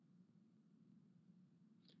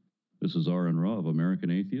This is R. and Raw of American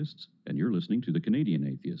Atheists, and you're listening to the Canadian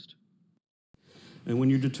Atheist. And when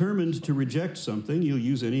you're determined to reject something, you'll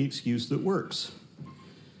use any excuse that works.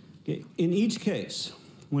 Okay. In each case,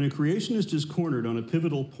 when a creationist is cornered on a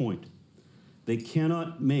pivotal point, they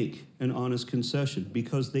cannot make an honest concession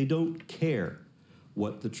because they don't care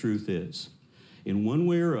what the truth is. In one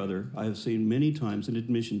way or other, I have seen many times an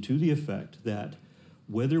admission to the effect that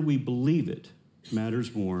whether we believe it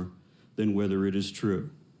matters more than whether it is true.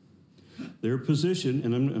 Their position,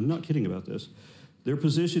 and I'm not kidding about this, their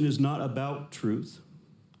position is not about truth.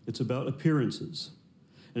 It's about appearances.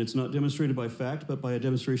 And it's not demonstrated by fact, but by a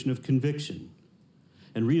demonstration of conviction.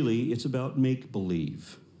 And really, it's about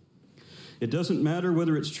make-believe. It doesn't matter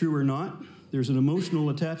whether it's true or not. There's an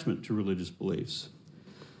emotional attachment to religious beliefs.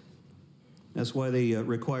 That's why they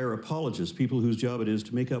require apologists, people whose job it is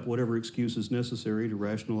to make up whatever excuse is necessary to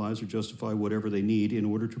rationalize or justify whatever they need in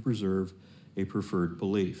order to preserve a preferred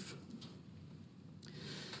belief.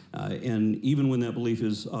 And even when that belief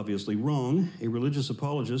is obviously wrong, a religious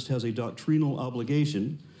apologist has a doctrinal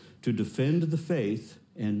obligation to defend the faith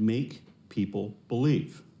and make people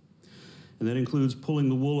believe. And that includes pulling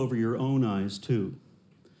the wool over your own eyes, too.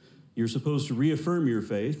 You're supposed to reaffirm your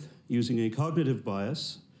faith using a cognitive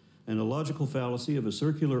bias and a logical fallacy of a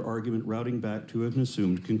circular argument routing back to an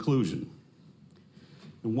assumed conclusion.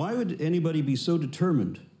 And why would anybody be so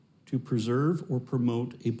determined to preserve or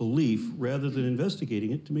promote a belief rather than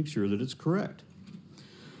investigating it to make sure that it's correct?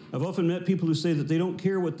 I've often met people who say that they don't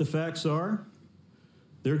care what the facts are.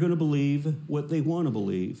 They're going to believe what they want to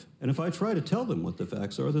believe. And if I try to tell them what the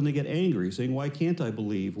facts are, then they get angry, saying, why can't I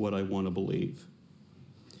believe what I want to believe?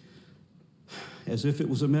 As if it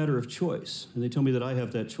was a matter of choice. And they tell me that I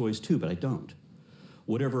have that choice too, but I don't.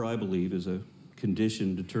 Whatever I believe is a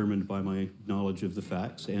condition determined by my knowledge of the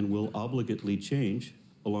facts and will obligately change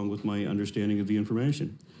along with my understanding of the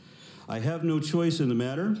information. I have no choice in the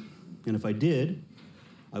matter, and if I did,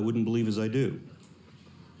 I wouldn't believe as I do.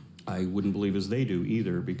 I wouldn't believe as they do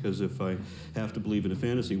either, because if I have to believe in a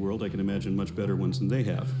fantasy world, I can imagine much better ones than they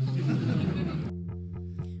have.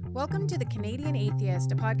 Welcome to the Canadian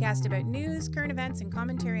Atheist, a podcast about news, current events, and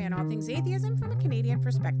commentary on all things atheism from a Canadian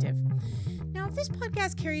perspective. Now, this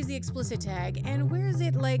podcast carries the explicit tag and wears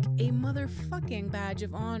it like a motherfucking badge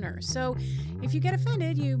of honor. So if you get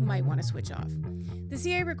offended, you might want to switch off. The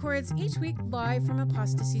CA records each week live from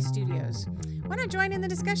Apostasy Studios. Why not join in the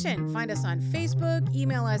discussion? Find us on Facebook,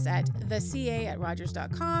 email us at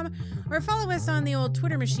theca@rogers.com, or follow us on the old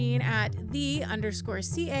Twitter machine at _CA_podcast.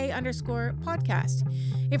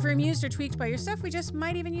 If you're amused or tweaked by your stuff, we just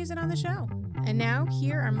might even use it on the show. And now,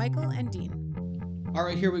 here are Micheal and Dean. All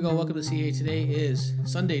right, here we go. Welcome to CA. Today is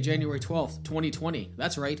Sunday, January 12th, 2020.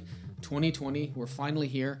 That's right, 2020. We're finally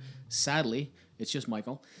here. Sadly, it's just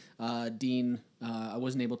Micheal. Dean, I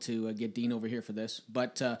wasn't able to get Dean over here for this,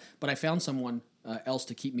 but I found someone else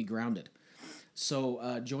to keep me grounded.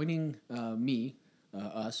 So joining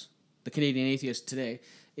us, the Canadian Atheist today,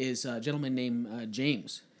 is a gentleman named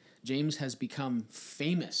James. James has become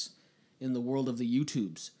famous in the world of the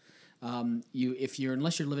YouTubes.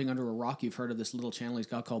 Unless you're living under a rock, you've heard of this little channel he's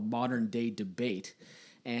got called Modern Day Debate,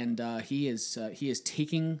 and he is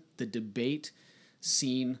taking the debate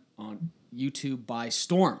scene on YouTube by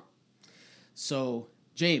storm. So,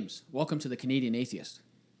 James, welcome to the Canadian Atheist.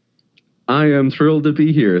 I am thrilled to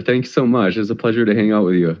be here. Thanks so much. It's a pleasure to hang out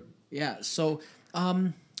with you. Yeah. So,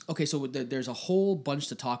 okay. So there's a whole bunch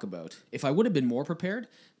to talk about. If I would have been more prepared,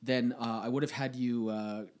 then I would have had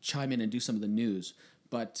you chime in and do some of the news.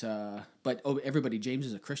 But everybody, James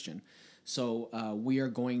is a Christian, so we are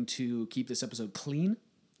going to keep this episode clean,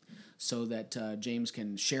 so that James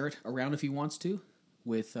can share it around if he wants to,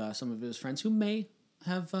 with some of his friends who may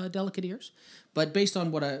have delicate ears. But based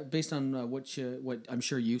on what I'm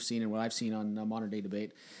sure you've seen and what I've seen on Modern Day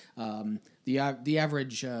Debate, the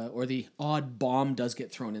average or the odd bomb does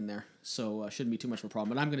get thrown in there, so shouldn't be too much of a problem.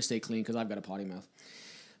 But I'm going to stay clean because I've got a potty mouth.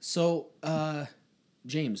 So,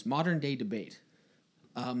 James, Modern Day Debate.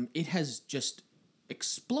 It has just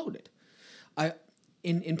exploded.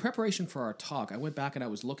 In preparation for our talk, I went back and I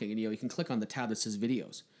was looking, and you can click on the tab that says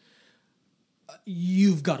videos.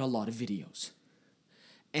 You've got a lot of videos.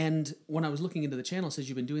 And when I was looking into the channel, it says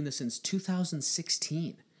you've been doing this since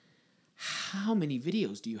 2016. How many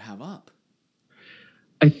videos do you have up?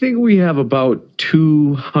 I think we have about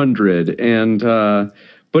 200,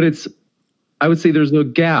 but I would say there's no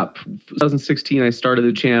gap. 2016, I started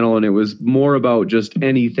the channel, and it was more about just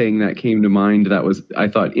anything that came to mind that was, I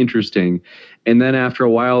thought, interesting. And then after a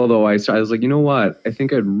while, though, I was like, you know what? I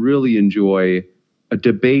think I'd really enjoy a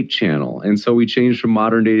debate channel. And so we changed from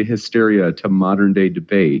Modern Day Hysteria to Modern Day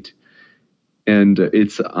Debate. and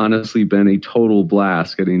it's honestly been a total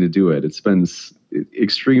blast getting to do it. It's been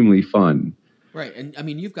extremely fun. Right, and I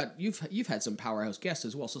mean you've had some powerhouse guests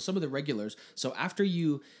as well. So some of the regulars. So after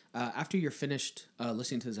you're finished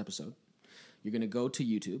listening to this episode, you're going to go to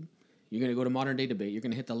YouTube. You're going to go to Modern Day Debate. You're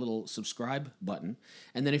going to hit the little subscribe button.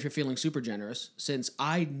 And then if you're feeling super generous, since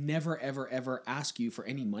I never, ever, ever ask you for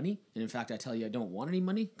any money, and in fact, I tell you I don't want any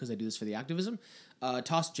money because I do this for the activism,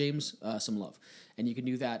 toss James some love. And you can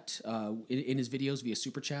do that in his videos via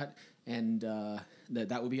Super Chat, and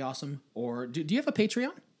that would be awesome. Or do you have a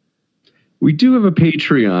Patreon? We do have a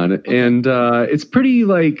Patreon, okay. And it's pretty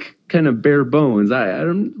like kind of bare bones.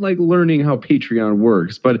 I'm like learning how Patreon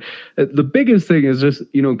works, but the biggest thing is just,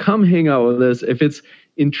 come hang out with us. If it's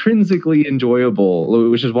intrinsically enjoyable,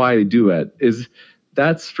 which is why I do it,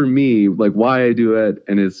 that's for me, like why I do it.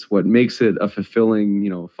 And it's what makes it a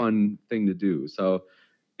fulfilling, fun thing to do. So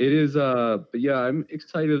it is, but yeah, I'm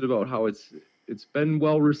excited about how it's been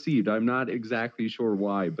well received. I'm not exactly sure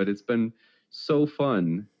why, but it's been so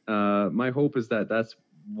fun. My hope is that that's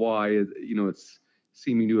why, it's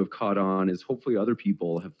seeming to have caught on, is hopefully other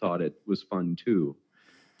people have thought it was fun too.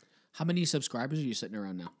 How many subscribers are you sitting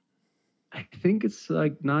around now? I think it's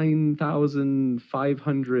like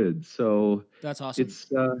 9,500. So that's awesome.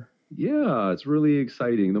 It's, it's really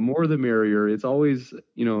exciting. The more the merrier. It's always,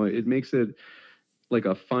 it makes it like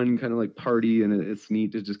a fun kind of like party, and it's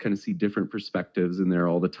neat to just kind of see different perspectives in there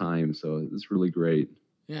all the time. So it's really great.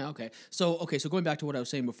 Yeah. Okay. So going back to what I was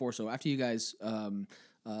saying before. So after you guys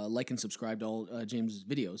like and subscribe to all James's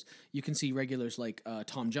videos, you can see regulars like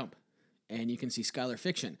Tom Jump, and you can see Skylar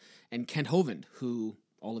Fiction and Kent Hovind, who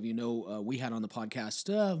all of you know we had on the podcast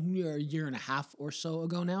a year and a half or so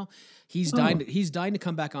ago now. He's dying to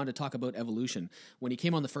come back on to talk about evolution. When he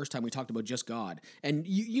came on the first time, we talked about just God. And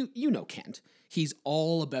you know Kent. He's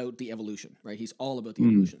all about the evolution, right? He's all about the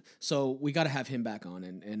evolution. So we got to have him back on.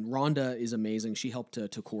 And Rhonda is amazing. She helped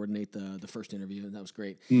to coordinate the first interview, and that was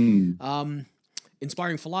great.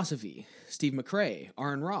 Inspiring Philosophy, Steve McRae,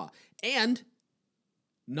 Aaron Raw, and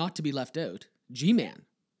not to be left out, G-Man.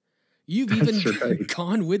 You've even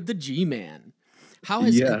gone with the G-Man. How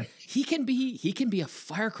has he can be a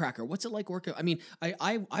firecracker? What's it like working? I mean,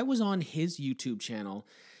 I was on his YouTube channel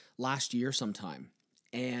last year sometime,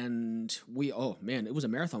 and it was a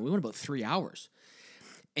marathon. We went about 3 hours,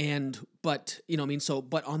 but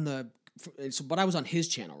I was on his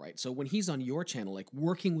channel, right? So when he's on your channel, like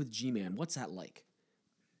working with G-Man, what's that like?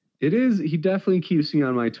 It is. He definitely keeps me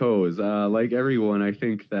on my toes. Like everyone, I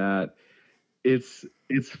think that it's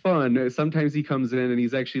fun. Sometimes he comes in and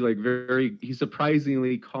he's actually like he's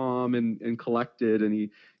surprisingly calm and collected, and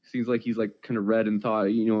he seems like he's like kind of read and thought.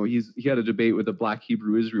 He had a debate with a Black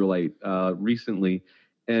Hebrew Israelite recently,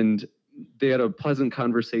 and they had a pleasant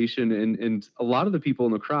conversation. And a lot of the people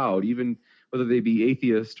in the crowd, even whether they be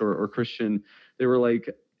atheist or Christian, they were like,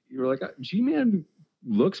 G-Man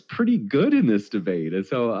looks pretty good in this debate. And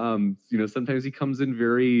so sometimes he comes in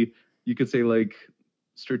very, you could say, like,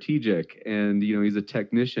 strategic, and he's a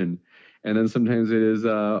technician, and then sometimes it is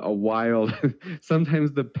a wild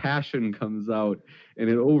sometimes the passion comes out and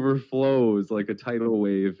it overflows like a tidal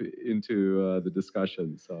wave into the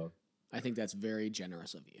discussion. So I think that's very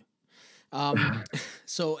generous of you.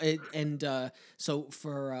 So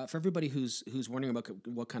for everybody who's wondering about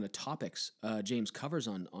what kind of topics James covers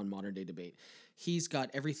on Modern Day Debate, he's got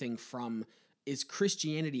everything from is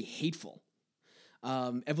Christianity hateful,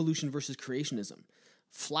 evolution versus creationism,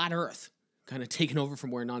 flat Earth, kind of taken over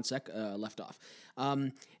from where non-sec left off,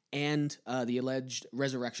 and the alleged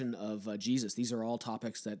resurrection of Jesus. These are all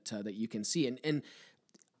topics that you can see, and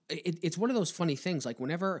it's one of those funny things. Like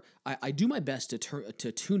whenever I do my best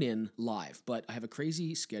to tune in live, but I have a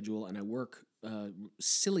crazy schedule and I work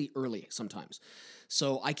silly early sometimes,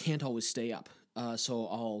 so I can't always stay up.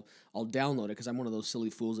 So I'll download it because I'm one of those silly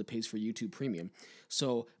fools that pays for YouTube Premium.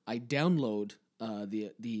 So I download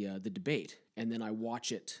the debate, and then I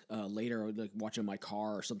watch it later, or like watch it in my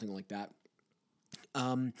car or something like that.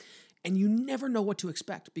 And you never know what to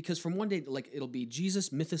expect, because from one day, like it'll be Jesus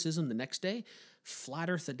mythicism the next day, flat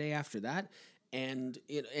Earth the day after that, and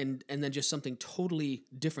then just something totally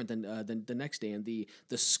different than the next day. And the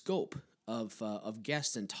scope of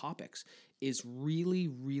guests and topics is really,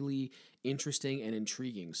 really interesting and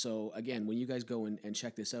intriguing. So again, when you guys go and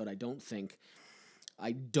check this out, I don't think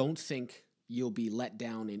you'll be let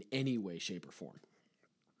down in any way, shape, or form.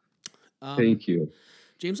 Thank you.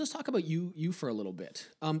 James, let's talk about you for a little bit.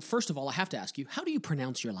 First of all, I have to ask you, how do you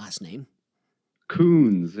pronounce your last name?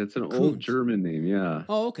 Kunz. It's an old German name, yeah.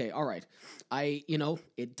 Oh, okay, all right.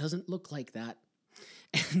 It doesn't look like that.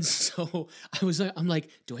 And so I'm like,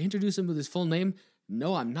 do I introduce him with his full name?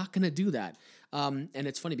 no, I'm not going to do that. And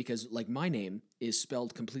it's funny because like my name is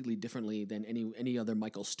spelled completely differently than any other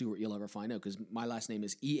Michael Stewart you'll ever find out, because my last name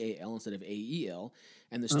is EAL instead of AEL,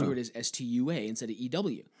 and the Stewart is STUA instead of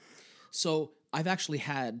EW. So I've actually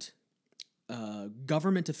had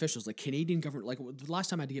government officials, like Canadian government, like the last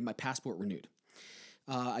time I had to get my passport renewed,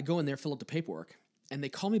 I go in there, fill out the paperwork, and they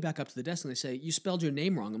call me back up to the desk and they say, "You spelled your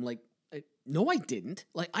name wrong." I'm like, "No, I didn't.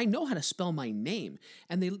 Like, I know how to spell my name."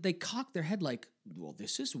 And they cock their head like, "Well,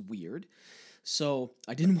 this is weird." So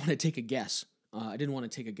I didn't want to take a guess. I didn't want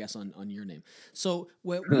to take a guess on your name. So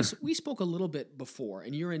we spoke a little bit before,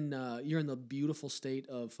 and you're in the beautiful state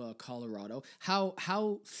of Colorado.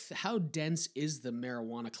 How dense is the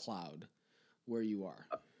marijuana cloud where you are?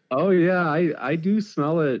 Oh yeah, I do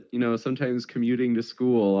smell it. Sometimes commuting to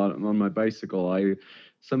school on my bicycle, I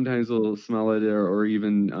sometimes will smell it, or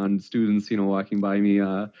even on students, walking by me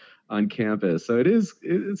on campus. So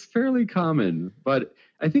it's fairly common. But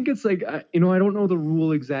I think it's like I don't know the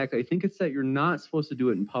rule exactly. I think it's that you're not supposed to do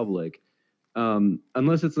it in public,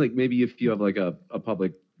 unless it's like maybe if you have like a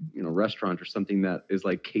public restaurant or something that is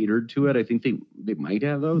like catered to it. I think they might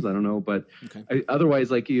have those. I don't know, but okay.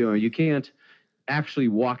 Otherwise, like you can't actually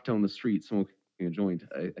walk down the street smoking a joint,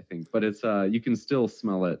 I think, but it's you can still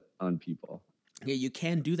smell it on people. Yeah, you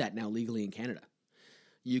can do that now legally in Canada.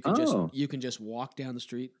 You can just walk down the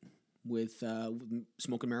street with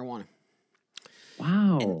smoking marijuana.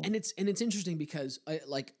 Wow. And it's interesting because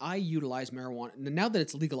I utilize marijuana now that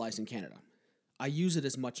it's legalized in Canada. I use it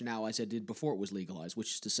as much now as I did before it was legalized,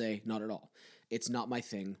 which is to say, not at all. It's not my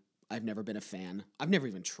thing. I've never been a fan. I've never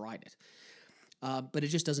even tried it. But it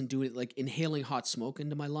just doesn't do it. Like inhaling hot smoke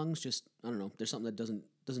into my lungs, just I don't know. There's something that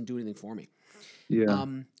doesn't do anything for me. Yeah.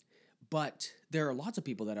 But there are lots of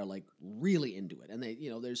people that are like really into it, and they,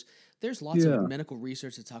 there's lots of medical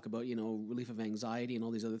research to talk about, relief of anxiety and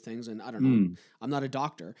all these other things. And I don't know. I'm not a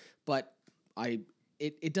doctor, but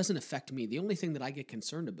it doesn't affect me. The only thing that I get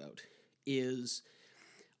concerned about is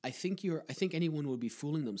I think anyone would be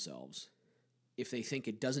fooling themselves if they think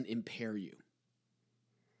it doesn't impair you.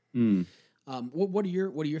 What are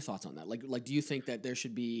your thoughts on that? Like, do you think that there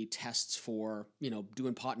should be tests for,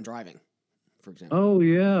 doing pot and driving, for example? Oh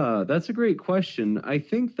yeah, that's a great question. I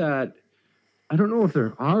think that I don't know if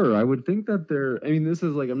there are. I would think that there. I mean, this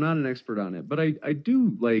is like I'm not an expert on it, but I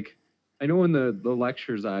do like I know in the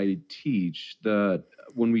lectures I teach that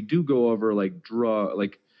when we do go over like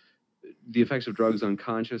the effects of drugs on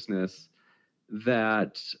consciousness,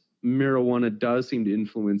 that marijuana does seem to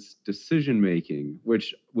influence decision making,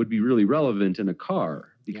 which would be really relevant in a car,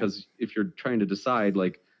 because if you're trying to decide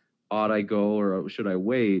like, ought I go or should I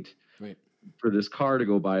wait for this car to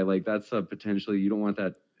go by, like that's a potentially, you don't want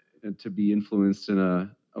that to be influenced in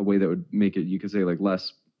a way that would make it, you could say like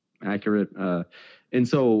less accurate. And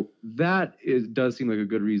so that does seem like a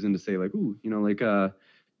good reason to say like, ooh,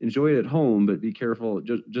 enjoy it at home, but be careful,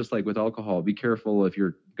 just like with alcohol, be careful if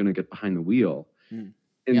you're going to get behind the wheel.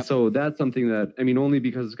 And so that's something that, I mean, only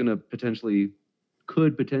because it's going to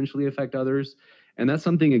could potentially affect others. And that's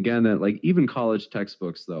something, again, that like even college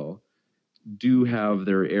textbooks, though, do have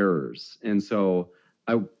their errors. And so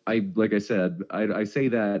I like I said, I say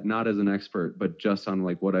that not as an expert, but just on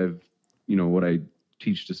like what I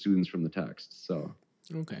teach to students from the text. So.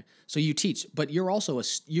 Okay. So you teach, but you're also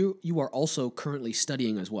you are also currently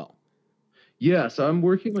studying as well. Yeah. So I'm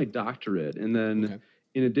working my doctorate. And then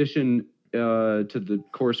in addition, to the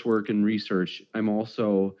coursework and research, I'm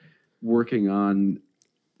also working on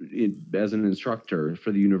it as an instructor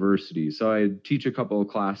for the university. So I teach a couple of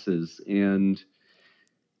classes, and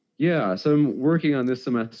so I'm working on this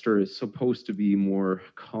semester. It's supposed to be more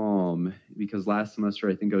calm because last semester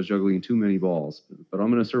I think I was juggling too many balls, but I'm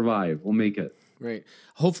going to survive. We'll make it. Right.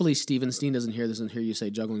 Hopefully Steven Steen doesn't hear this and hear you say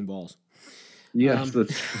juggling balls. Yes,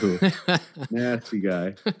 that's true. Nasty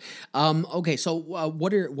guy. Okay, so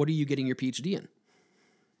what are you getting your PhD in?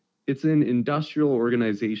 It's in industrial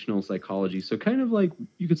organizational psychology. So kind of like,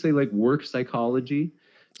 you could say like work psychology.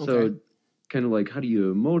 So kind of like, how do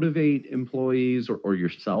you motivate employees or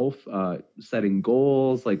yourself, setting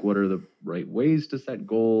goals, like what are the right ways to set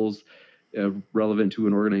goals, relevant to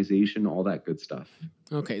an organization, all that good stuff.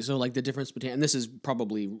 Okay, so like the difference between, and this is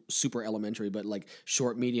probably super elementary, but like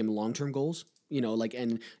short, medium, long-term goals,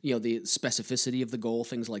 and the specificity of the goal,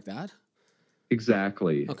 things like that.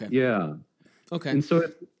 Exactly. Okay. Yeah. Okay. And so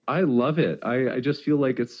I love it. I just feel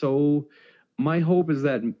like it's so, my hope is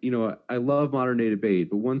that, I love modern day debate,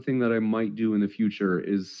 but one thing that I might do in the future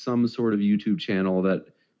is some sort of YouTube channel that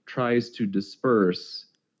tries to disperse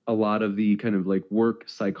a lot of the kind of like work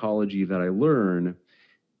psychology that I learn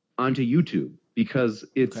onto YouTube, because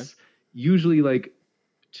it's usually like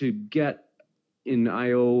to get in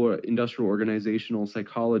IO, industrial organizational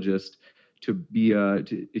psychologist, to be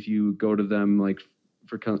if you go to them like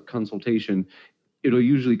for consultation, it'll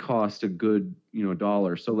usually cost a good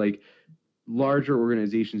 $1. So like larger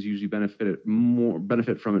organizations usually benefit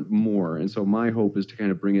from it more, and so my hope is to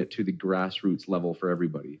kind of bring it to the grassroots level for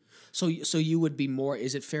everybody. So you would be more,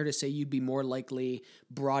 is it fair to say you'd be more likely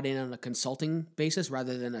brought in on a consulting basis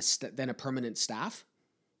rather than a permanent staff?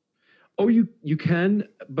 Oh, you can,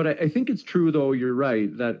 but I think it's true, though, you're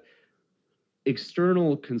right, that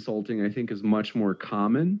external consulting, I think, is much more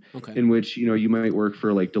common, in which, you might work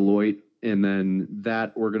for like Deloitte, and then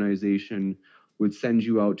that organization would send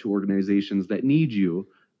you out to organizations that need you.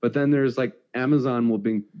 But then there's like Amazon will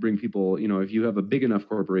bring people, if you have a big enough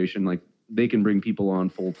corporation, like they can bring people on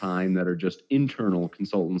full time that are just internal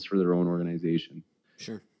consultants for their own organization.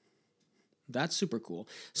 Sure. That's super cool.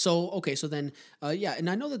 So then, and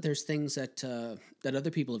I know that there's things that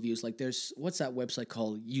other people have used. Like what's that website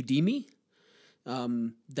called? Udemy,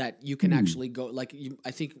 that you can actually go, like, I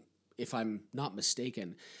think, if I'm not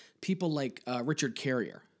mistaken, people like Richard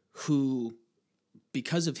Carrier, who,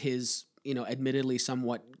 because of his, admittedly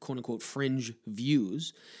somewhat quote unquote fringe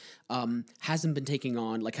views, hasn't been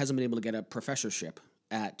able to get a professorship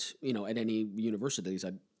at any universities.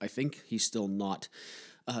 I think he's still not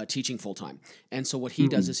teaching full time. And so what he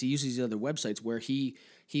does is he uses these other websites where he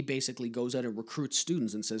basically goes out and recruits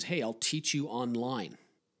students and says, "Hey, I'll teach you online,"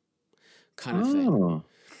 kind of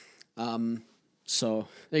thing. So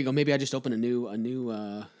there you go. Maybe I just opened a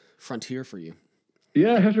new frontier for you.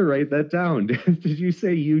 Yeah, I have to write that down. Did you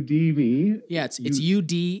say Udemy? Yeah, it's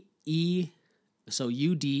UDE, so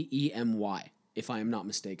UDEMY, if I am not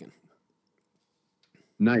mistaken.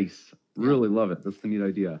 Nice. Really love it. That's the neat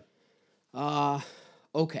idea.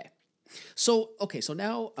 Okay. So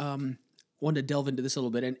now wanted to delve into this a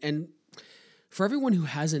little bit, and for everyone who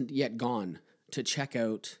hasn't yet gone to check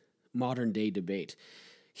out Modern Day Debate,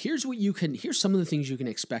 here's some of the things you can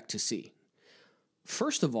expect to see.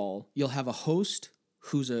 First of all, you'll have a host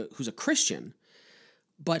who's a Christian,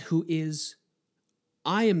 but who is,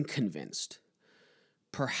 I am convinced,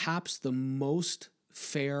 perhaps the most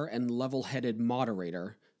fair and level-headed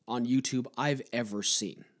moderator on YouTube I've ever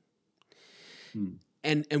seen.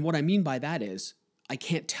 And what I mean by that is, I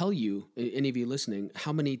can't tell you, any of you listening,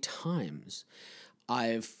 how many times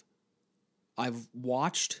I've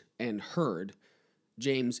watched and heard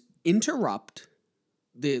James interrupt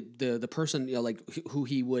the person, who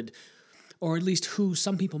he would, or at least who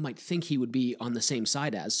some people might think he would be on the same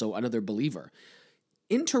side as, so another believer,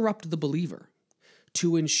 interrupt the believer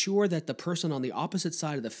to ensure that the person on the opposite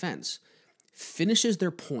side of the fence finishes their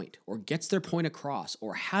point or gets their point across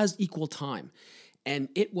or has equal time. And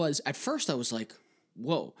it was, at first I was like,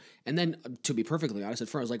 whoa. And then, to be perfectly honest, at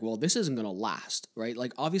first I was like, well, this isn't going to last, right?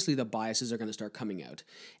 Like, obviously the biases are going to start coming out,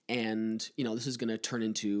 and, this is going to turn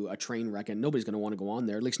into a train wreck, and nobody's going to want to go on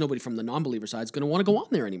there. At least nobody from the non-believer side is going to want to go on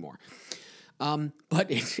there anymore. But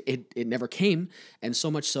it never came. And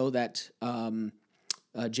so much so that,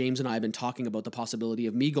 James and I have been talking about the possibility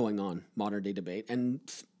of me going on Modern Day Debate, and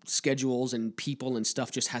schedules and people and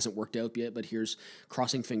stuff just hasn't worked out yet, but here's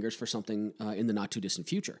crossing fingers for something in the not too distant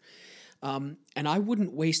future. And I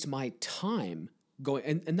wouldn't waste my time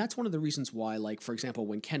going, and that's one of the reasons why, like, for example,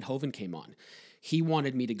 when Ken Hovind came on, he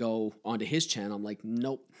wanted me to go onto his channel. I'm like,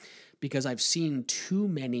 nope, because I've seen too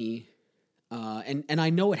many, and I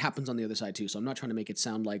know it happens on the other side too, so I'm not trying to make it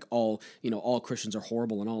sound like all Christians are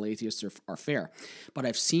horrible and all atheists are fair, but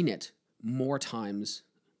I've seen it more times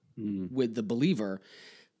with the believer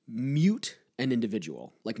mute an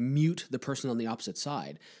individual, like mute the person on the opposite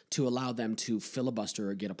side to allow them to filibuster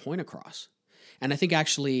or get a point across. And I think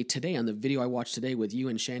actually today, on the video I watched today with you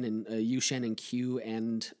and Shannon Q,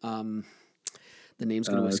 and the name's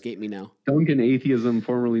going to escape me now. Canadian Atheism,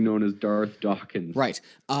 formerly known as Darth Dawkins. Right.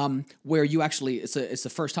 Where you actually, it's the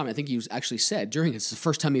first time, I think you actually said during it's the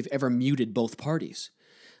first time you've ever muted both parties.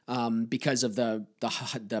 Because of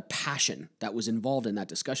the passion that was involved in that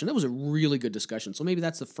discussion. That was a really good discussion. So maybe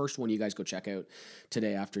that's the first one you guys go check out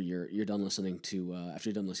today after you're done listening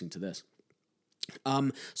to this.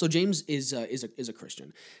 So James is a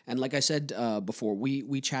Christian, and like I said before,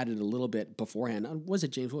 we chatted a little bit beforehand. Was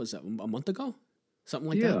it, James? What was that? A month ago? Something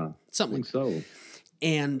like that. Yeah, something I think so.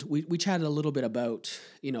 And we chatted a little bit about,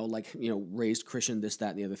 raised Christian, this, that,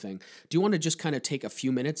 and the other thing. Do you want to just kind of take a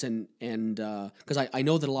few minutes and because I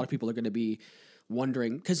know that a lot of people are going to be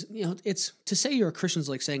wondering, because, it's, to say you're a Christian is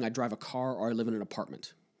like saying I drive a car or I live in an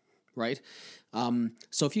apartment, right?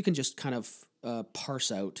 So if you can just kind of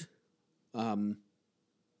parse out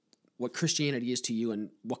what Christianity is to you and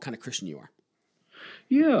what kind of Christian you are.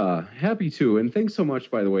 Yeah, happy to. And thanks so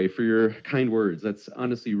much, by the way, for your kind words. That's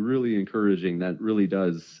honestly really encouraging. That really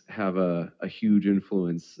does have a huge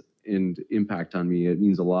influence and impact on me. It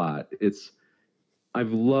means a lot.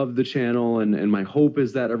 I've loved the channel, and my hope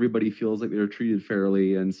is that everybody feels like they're treated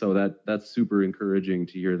fairly. And so that's super encouraging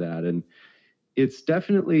to hear that. And it's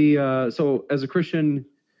definitely, so as a Christian,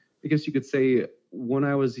 I guess you could say when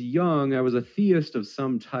I was young, I was a theist of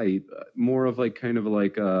some type, more of like kind of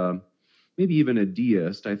like maybe even a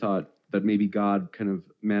deist. I thought that maybe God kind of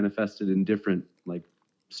manifested in different like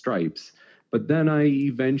stripes. But then I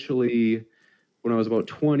eventually, when I was about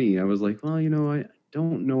 20, I was like, well, I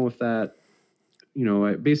don't know if that,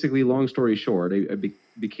 basically, long story short, I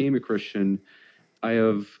became a Christian. I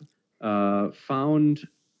have found,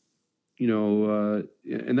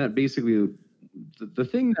 and that basically, the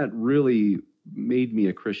thing that really made me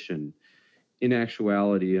a Christian in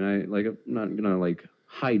actuality, and I'm not gonna like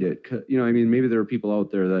hide it, I mean, maybe there are people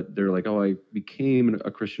out there that they're like, oh, I became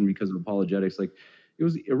a Christian because of apologetics. Like, it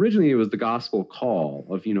was the gospel call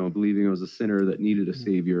of, believing I was a sinner that needed a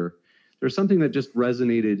savior. There's something that just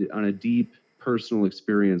resonated on a deep personal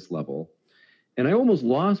experience level. And I almost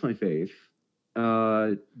lost my faith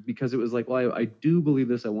because it was like, well, I do believe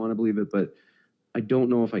this, I want to believe it, but I don't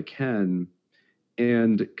know if I can.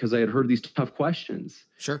 And because I had heard these tough questions.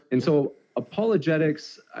 Sure. And so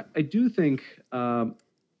apologetics, I do think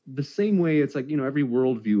the same way it's like, every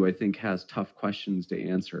worldview, I think, has tough questions to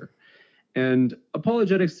answer. And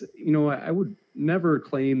apologetics, I would never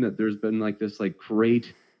claim that there's been like this like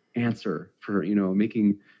great answer for,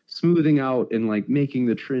 smoothing out and like making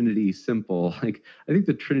the Trinity simple. Like, I think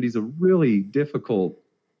the Trinity is a really difficult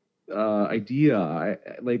idea. I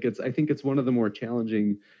think it's one of the more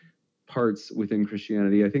challenging parts within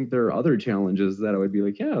Christianity. I think there are other challenges that I would be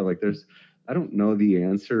like, yeah, like I don't know the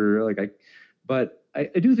answer. But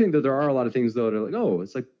I do think that there are a lot of things though that are like, oh,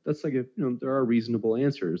 that's like there are reasonable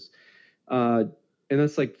answers. And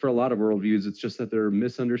that's like for a lot of worldviews, it's just that they're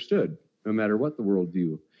misunderstood no matter what the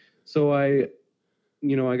worldview. So I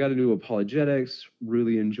got into apologetics,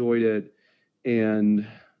 really enjoyed it, and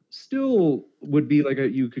still would be like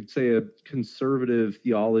you could say a conservative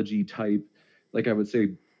theology type. Like, I would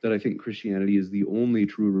say that I think Christianity is the only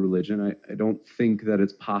true religion. I don't think that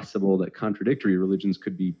it's possible that contradictory religions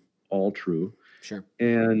could be all true. Sure.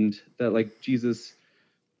 And that like Jesus,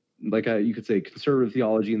 like you could say conservative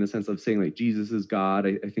theology in the sense of saying like Jesus is God.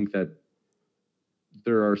 I think that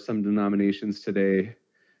there are some denominations today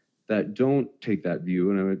that don't take that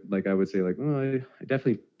view. And I would say like, oh, I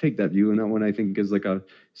definitely take that view. And that one I think is like a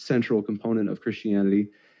central component of Christianity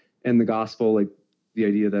and the gospel, like the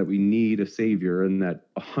idea that we need a savior and that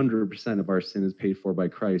 100% of our sin is paid for by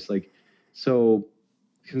Christ. Like, so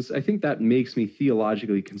I think that makes me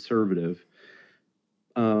theologically conservative.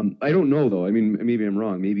 I don't know though. I mean, maybe I'm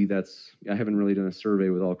wrong. Maybe I haven't really done a survey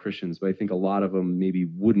with all Christians, but I think a lot of them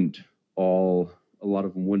wouldn't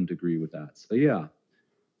agree with that. So yeah.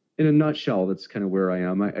 In a nutshell, that's kind of where I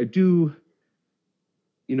am. I do,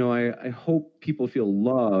 I hope people feel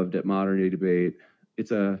loved at modern day debate.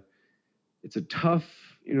 It's a tough,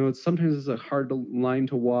 sometimes it's a hard line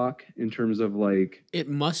to walk in terms of like. It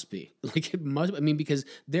must be I mean, because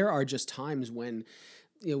there are just times when,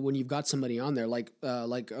 when you've got somebody on there like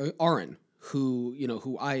Aaron,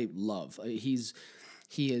 who I love. He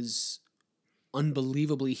is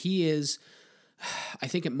unbelievably. I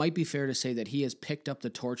think it might be fair to say that he has picked up the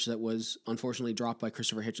torch that was unfortunately dropped by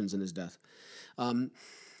Christopher Hitchens in his death.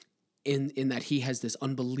 In that he has this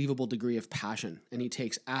unbelievable degree of passion and he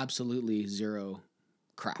takes absolutely zero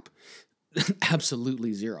crap.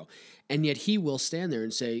 Absolutely zero. And yet he will stand there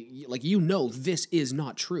and say, like, this is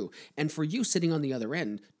not true. And for you sitting on the other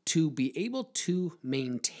end to be able to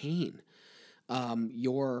maintain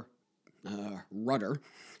your rudder,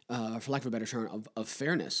 for lack of a better term, of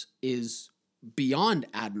fairness is beyond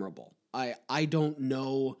admirable. I don't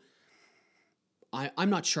know.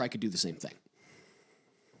 I'm not sure I could do the same thing.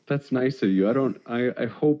 That's nice of you. I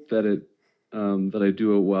hope that that I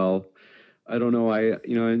do it well. I don't know.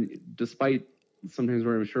 And despite sometimes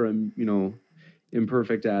where I'm sure I'm,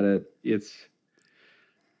 imperfect at it,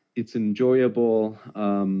 it's enjoyable.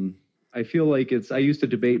 I feel like I used to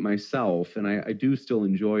debate myself and I do still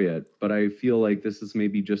enjoy it, but I feel like this is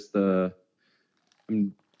maybe just I'm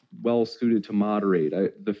well suited to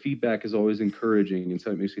moderate. The feedback is always encouraging. And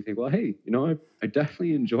so it makes me think, well, hey, I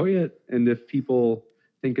definitely enjoy it. And if people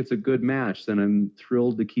think it's a good match, then I'm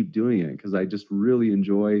thrilled to keep doing it because I just really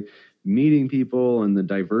enjoy meeting people and the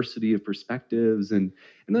diversity of perspectives. And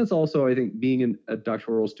that's also, I think, being a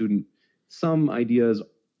doctoral student, some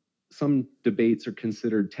debates are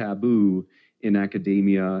considered taboo in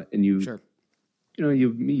academia, and Sure.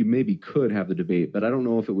 you maybe could have the debate, but I don't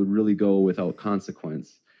know if it would really go without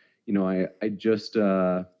consequence. I just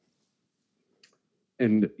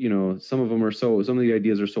and some of the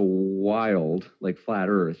ideas are so wild, like flat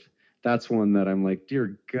Earth. That's one that I'm like,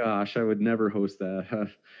 dear gosh, I would never host that.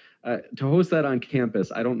 To host that on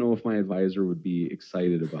campus, I don't know if my advisor would be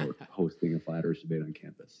excited about hosting a flat Earth debate on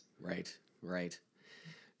campus. Right.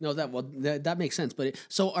 No, that makes sense. But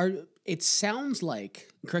it sounds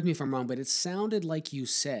like, correct me if I'm wrong, but it sounded like you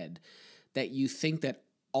said that you think that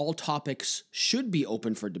all topics should be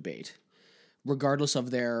open for debate, regardless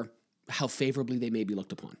of how favorably they may be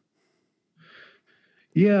looked upon.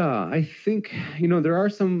 Yeah, I think there are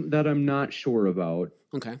some that I'm not sure about.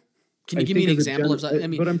 Okay, can you give me an example of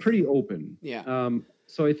that? But I'm pretty open. Yeah.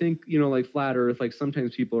 So I think like flat Earth. Like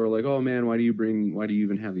sometimes people are like, "Oh man, why do you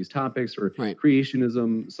even have these topics?" Or right.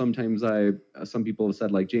 Creationism. Sometimes some people have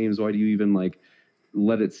said like, "James, why do you even like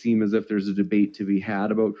let it seem as if there's a debate to be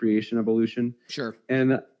had about creation evolution?" Sure.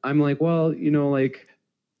 And I'm like, well, like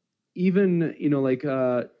even like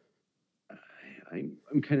I'm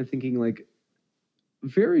kind of thinking like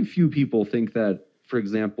very few people think that, for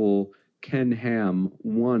example, Ken Ham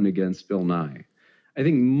won against Bill Nye. I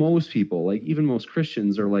think most people, like even most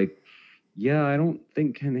Christians, are like, yeah, I don't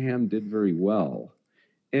think Ken Ham did very well.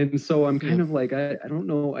 And so I'm kind of like, I don't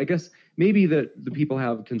know. I guess maybe that the people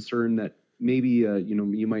have concern that maybe,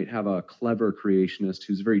 you might have a clever creationist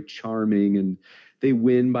who's very charming and they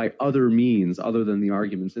win by other means other than the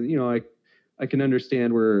arguments. And, I can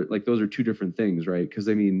understand where like those are two different things, right? Because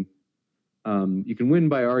you can win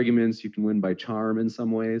by arguments, you can win by charm in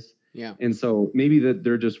some ways. Yeah. And so maybe that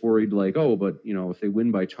they're just worried like, oh, but if they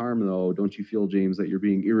win by charm though, don't you feel, James, that you're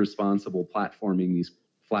being irresponsible platforming these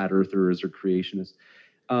flat earthers or creationists?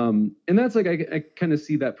 And that's like, I kind of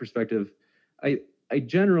see that perspective. I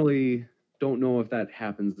generally don't know if that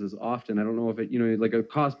happens as often. I don't know if it, like a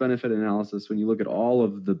cost benefit analysis, when you look at all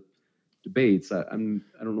of the debates, I don't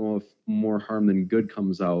know if more harm than good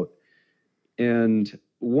comes out. And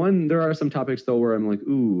there are some topics though where I'm like,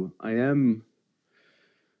 ooh, I am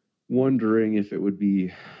wondering if it would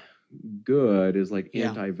be good, is like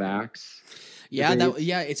anti-vax.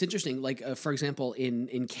 Yeah, it's interesting. Like for example,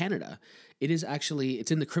 in Canada, it's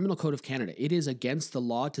in the Criminal Code of Canada. It is against the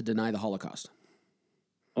law to deny the Holocaust.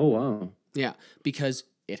 Oh wow. Yeah, because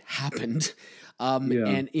it happened.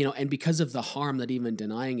 And because of the harm that even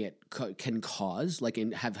denying it can cause, like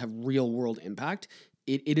have real world impact,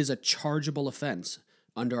 it is a chargeable offense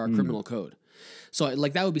under our criminal code. So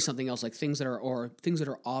like that would be something else, like things that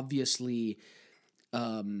are obviously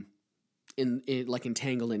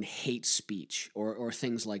entangled in hate speech or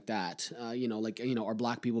things like that. Are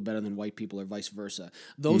black people better than white people or vice versa?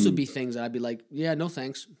 Those would be things that I'd be like, yeah, no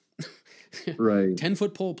thanks. Right.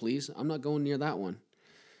 10-foot pole, please. I'm not going near that one.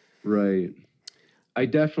 Right. I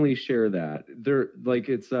definitely share that.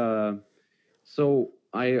 So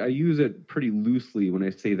I use it pretty loosely when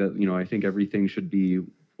I say that, I think everything should be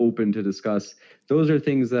open to discuss. Those are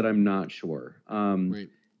things that I'm not sure. Right.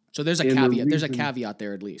 So there's a caveat. There's a caveat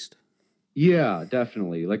there at least. Yeah,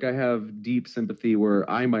 definitely. Like I have deep sympathy where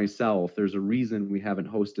I myself, there's a reason we haven't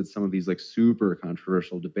hosted some of these like super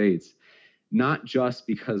controversial debates. Not just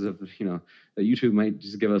because of, that YouTube might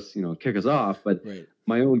just give us, kick us off, but right.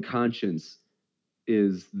 My own conscience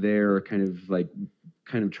is there kind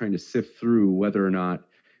of trying to sift through whether or not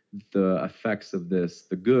the effects of this,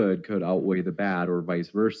 the good could outweigh the bad or vice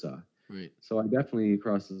versa. Right. So it definitely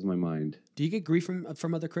crosses my mind. Do you get grief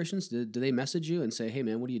from other Christians? Do they message you and say, hey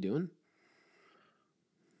man, what are you doing?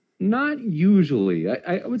 Not usually.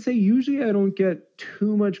 I would say usually I don't get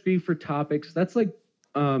too much grief for topics. That's like,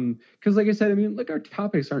 because like I said, like our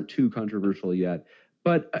topics aren't too controversial yet,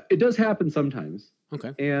 but it does happen sometimes.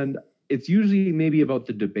 Okay. And it's usually maybe about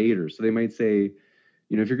the debater. So they might say,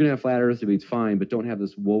 if you're going to have flat earth debates, fine, but don't have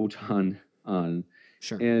this wotan on.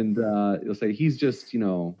 Sure. And you'll say, he's just,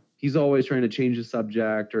 he's always trying to change the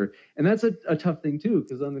subject and that's a tough thing too,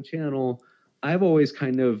 because on the channel, I've always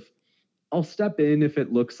I'll step in if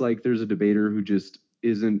it looks like there's a debater who just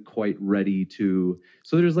isn't quite ready to.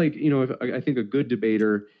 So there's like, I think a good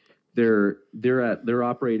debater, they're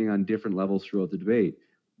operating on different levels throughout the debate.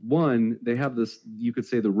 One, they have this, you could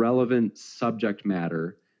say, the relevant subject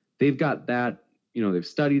matter. They've got that, they've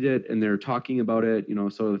studied it and they're talking about it,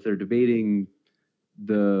 so if they're debating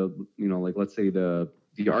let's say the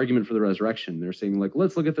argument for the resurrection, they're saying like,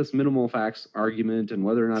 let's look at this minimal facts argument and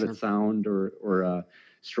whether or not it's sound or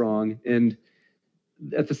strong. And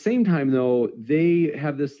at the same time, though, they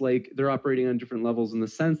have this, like, they're operating on different levels in the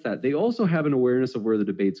sense that they also have an awareness of where the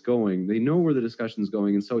debate's going. They know where the discussion's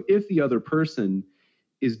going. And so if the other person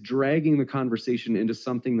is dragging the conversation into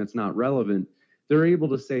something that's not relevant, they're able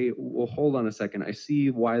to say, well, hold on a second. I see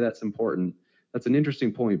why that's important. That's an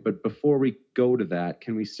interesting point. But before we go to that,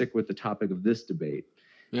 can we stick with the topic of this debate?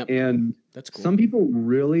 Yep. And That's cool. Some people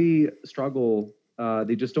really struggle.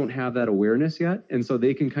 They just don't have that awareness yet. And so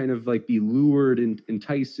they can kind of like be lured and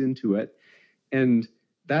enticed into it. And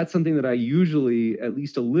that's something that I usually, at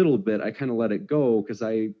least a little bit, I kind of let it go because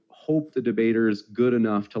I hope the debater is good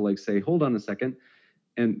enough to like say, hold on a second.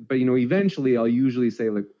 But eventually I'll usually say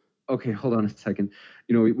like, okay, hold on a second.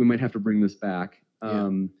 We might have to bring this back.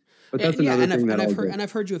 But that's another thing that I'll do. And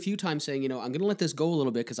I've heard you a few times saying, I'm going to let this go a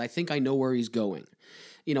little bit because I think I know where he's going.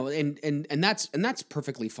 And that's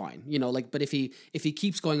perfectly fine. But if he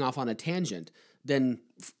keeps going off on a tangent, then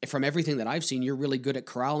from everything that I've seen, you're really good at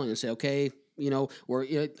corralling and say, okay,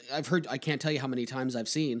 I've heard, I can't tell you how many times I've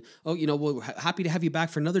seen, we're happy to have you back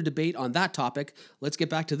for another debate on that topic. Let's get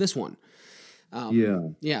back to this one.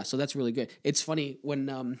 Yeah. So that's really good. It's funny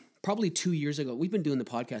when, probably 2 years ago, we've been doing the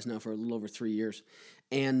podcast now for a little over 3 years.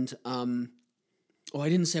 And, I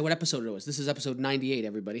didn't say what episode it was. This is episode 98,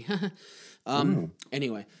 everybody.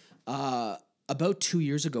 Anyway, about 2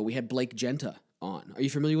 years ago, we had Blake Genta on. Are you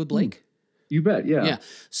familiar with Blake? You bet, yeah. Yeah.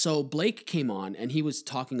 So Blake came on, and he was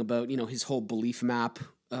talking about, his whole belief map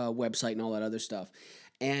website and all that other stuff.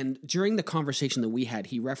 And during the conversation that we had,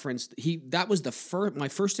 he referenced that was my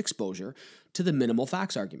first exposure to the minimal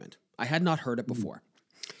facts argument. I had not heard it before.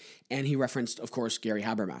 And he referenced, of course, Gary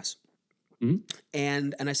Habermas. Mm-hmm.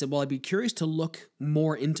 And I said, well, I'd be curious to look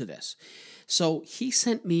more into this. So he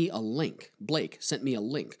sent me a link. Blake sent me a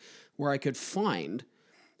link where I could find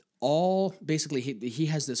basically he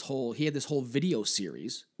had this whole video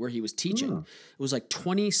series where he was teaching. It was like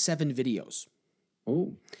 27 videos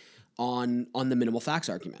on the minimal facts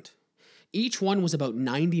argument. Each one was about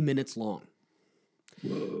 90 minutes long.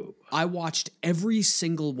 Whoa. I watched every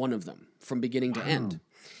single one of them from beginning to end.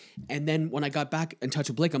 And then when I got back in touch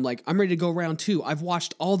with Blake, I'm like, I'm ready to go round 2. I've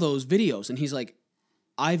watched all those videos. And he's like,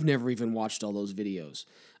 I've never even watched all those videos.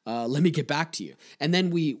 Let me get back to you. And then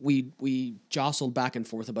we jostled back and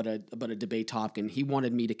forth about a debate topic, and he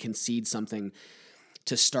wanted me to concede something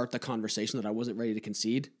to start the conversation that I wasn't ready to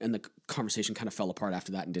concede, and the conversation kind of fell apart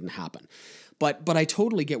after that and didn't happen. But I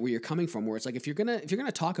totally get where you're coming from, where it's like if you're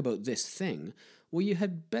gonna talk about this thing, well, you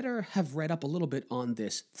had better have read up a little bit on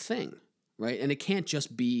this thing. Right. And it can't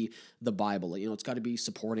just be the Bible, it's got to be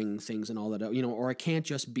supporting things and all that, or it can't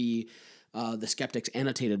just be the Skeptic's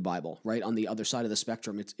Annotated Bible, right? On the other side of the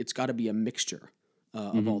spectrum, it's got to be a mixture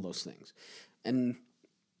of all those things. And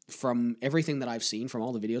from everything that I've seen from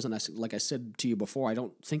all the videos, and like I said to you before, I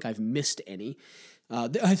don't think I've missed any. No,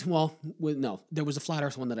 there was a flat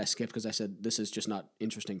earth one that I skipped because I said, this is just not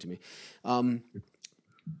interesting to me.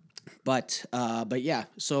 But yeah,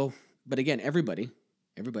 so, but again, everybody,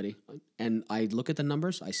 and I look at the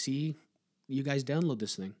numbers, I see you guys download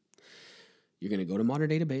this thing. You're going to go to Modern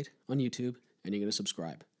Day Debate on YouTube, and you're going to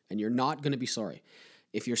subscribe. And you're not going to be sorry.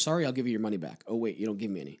 If you're sorry, I'll give you your money back. Oh, wait, you don't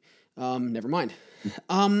give me any. Never mind.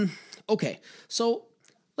 Okay, so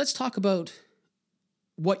let's talk about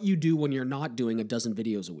what you do when you're not doing a dozen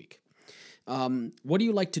videos a week. What do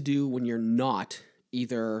you like to do when you're not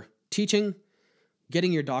either teaching,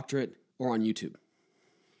 getting your doctorate, or on YouTube?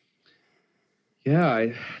 Yeah,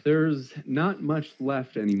 there's not much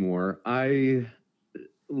left anymore. I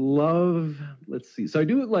love, let's see. So I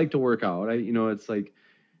do like to work out. It's like,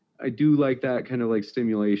 I do like that kind of like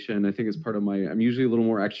stimulation. I think it's part of I'm usually a little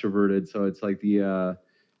more extroverted. So it's like the,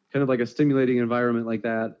 kind of like a stimulating environment like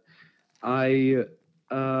that. I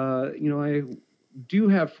do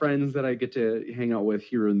have friends that I get to hang out with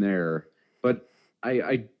here and there, but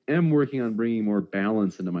I am working on bringing more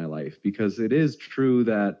balance into my life, because it is true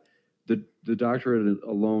that the doctorate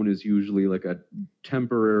alone is usually like a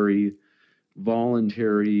temporary,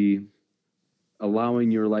 voluntary, allowing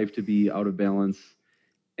your life to be out of balance.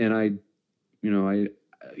 And I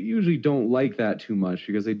usually don't like that too much,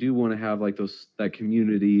 because I do want to have like that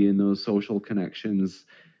community and those social connections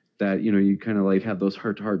that, you kind of like have those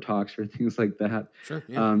heart-to-heart talks or things like that. Sure.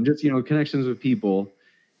 Yeah. Just, connections with people.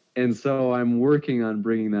 And so I'm working on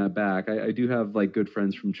bringing that back. I do have like good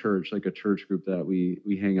friends from church, like a church group that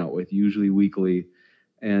we hang out with usually weekly.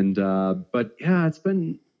 And, but yeah, it's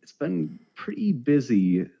been pretty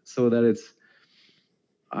busy, so that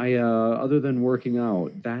other than working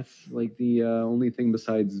out, that's like the only thing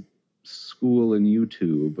besides school and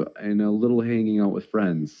YouTube and a little hanging out with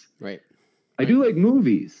friends. Right. I do like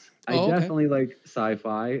movies. I okay. definitely like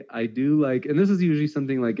sci-fi. I do like, and this is usually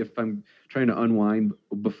something like if I'm trying to unwind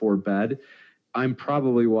before bed, I'm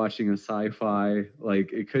probably watching a sci-fi,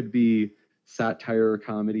 like it could be satire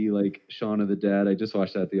comedy like Shaun of the Dead. I just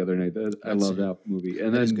watched that the other night. I love that movie.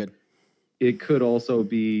 And that then is good. it could also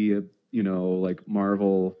be, like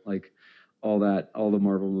Marvel, like all the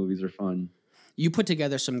Marvel movies are fun. You put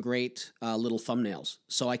together some great little thumbnails.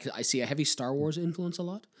 So I see a heavy Star Wars influence a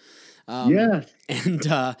lot. Yes.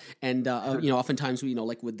 Oftentimes,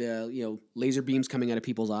 like with the, laser beams coming out of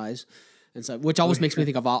people's eyes and stuff, which always makes me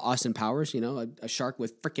think of Austin Powers, a shark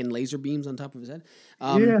with freaking laser beams on top of his head.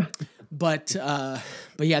 But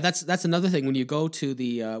yeah, that's another thing. When you go to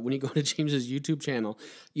James's YouTube channel,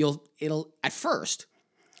 at first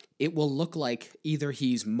it will look like either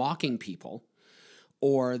he's mocking people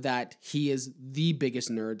or that he is the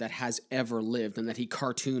biggest nerd that has ever lived and that he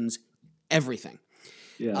cartoons everything.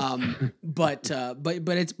 Yeah. But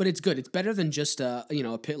it's good. It's better than just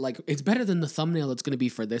it's better than the thumbnail that's going to be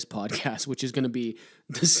for this podcast, which is going to be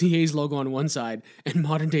the CA's logo on one side and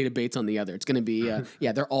modern day debates on the other. It's going to be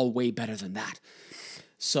they're all way better than that.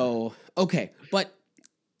 So okay, but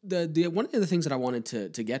the one of the things that I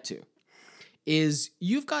wanted to get to is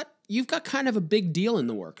you've got kind of a big deal in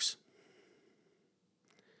the works.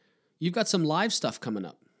 You've got some live stuff coming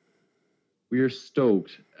up. We are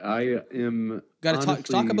stoked. I am. Got to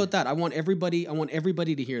talk about that. I want everybody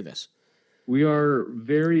to hear this. We are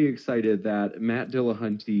very excited that Matt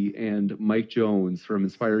Dillahunty and Mike Jones from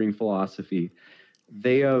Inspiring Philosophy,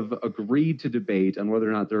 they have agreed to debate on whether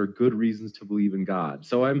or not there are good reasons to believe in God.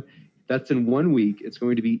 So that's in 1 week. It's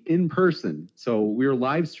going to be in person. So we're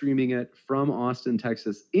live streaming it from Austin,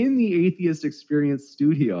 Texas, in the Atheist Experience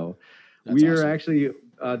studio. That's awesome. Are actually.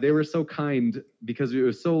 They were so kind because it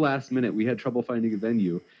was so last minute. We had trouble finding a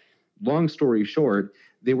venue. Long story short,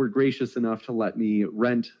 they were gracious enough to let me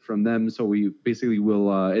rent from them. So we basically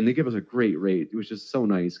will, and they give us a great rate. It was just so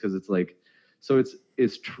nice because it's like, so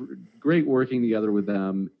it's great working together with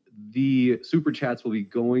them. The super chats will be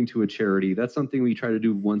going to a charity. That's something we try to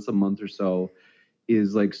do once a month or so,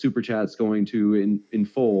 is like super chats going to in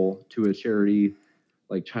full to a charity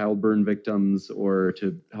like child burn victims or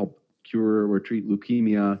to help cure or treat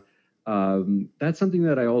leukemia. That's something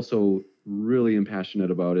that I also really am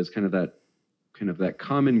passionate about, is kind of that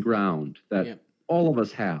common ground that all of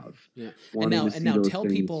us have. Yeah. And now tell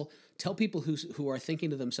people who are thinking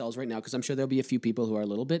to themselves right now, because I'm sure there'll be a few people who are a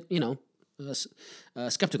little bit,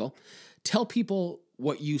 skeptical. Tell people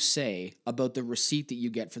what you say about the receipt that you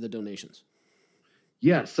get for the donations.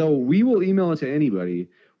 Yeah. So we will email it to anybody.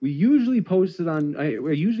 We usually post it on.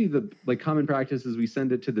 Usually the common practice is we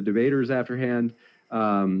send it to the debaters afterhand,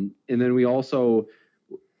 and then we also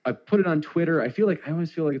I put it on Twitter. I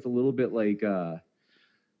always feel like it's a little bit like I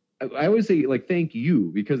always say like thank you,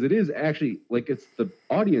 because it is actually like it's the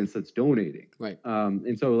audience that's donating, right?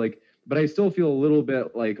 And so like, but I still feel a little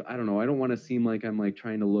bit like I don't know. I don't want to seem like I'm like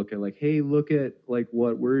trying to look at like, hey, look at like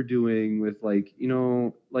what we're doing with like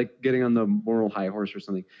like getting on the moral high horse or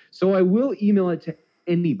something. So I will email it to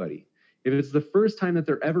anybody. If it's the first time that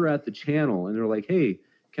they're ever at the channel and they're like, hey,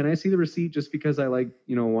 can I see the receipt just because I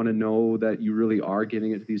want to know that you really are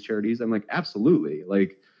giving it to these charities? I'm like, absolutely.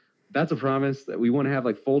 Like, that's a promise that we want to have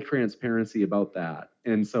like full transparency about that.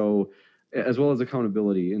 And so, as well as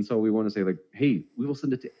accountability. And so we want to say like, hey, we will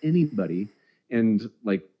send it to anybody and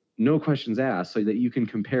like no questions asked, so that you can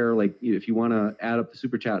compare, like if you want to add up the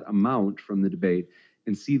super chat amount from the debate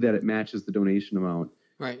and see that it matches the donation amount.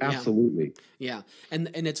 Right. Absolutely. Yeah. And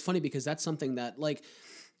it's funny because that's something that, like,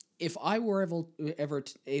 if I were ever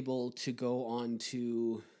able to go on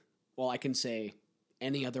to, well, I can say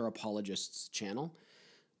any other apologist's channel,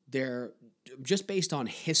 they're just based on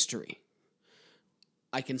history.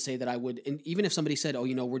 I can say that I would, and even if somebody said, oh,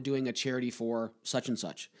 we're doing a charity for such and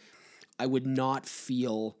such, I would not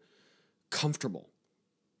feel comfortable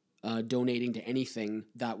donating to anything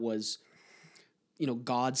that was,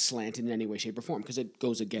 God slanted in any way, shape, or form, because it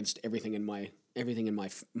goes against everything in the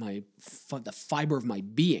fiber of my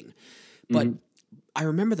being. But I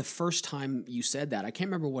remember the first time you said that. I can't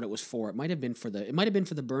remember what it was for. It might have been for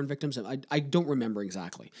the burn victims. I don't remember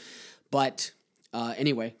exactly. But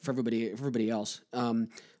anyway, for everybody else,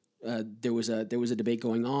 there was a debate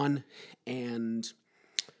going on, and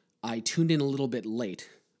I tuned in a little bit late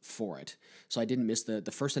for it. So I didn't miss the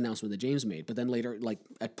first announcement that James made. But then later, like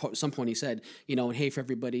at some point he said, hey, for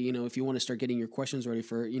everybody, if you want to start getting your questions ready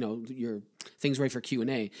for, your things ready for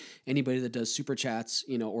Q&A, anybody that does super chats,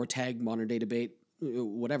 or tag modern day debate,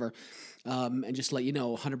 whatever, and just let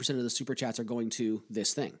 100% of the super chats are going to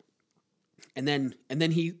this thing. And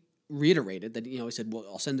then he reiterated that, he said, well,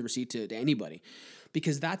 I'll send the receipt to anybody,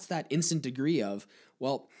 because that's that instant degree of,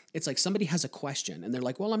 well, it's like somebody has a question and they're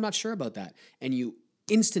like, well, I'm not sure about that. And you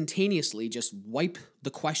instantaneously just wipe the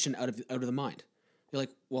question out of the mind. You're like,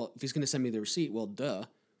 well, if he's going to send me the receipt, well, duh.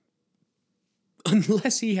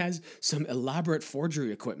 unless he has some elaborate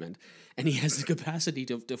forgery equipment and he has the capacity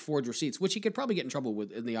to forge receipts, which he could probably get in trouble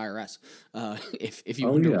with in the IRS if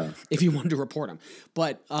you wanted to report him.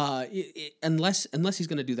 But unless he's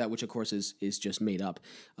going to do that, which of course is just made up.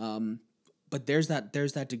 But there's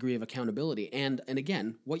that degree of accountability, and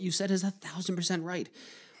again, what you said is 1,000% right.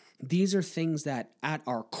 These are things that, at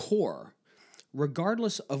our core,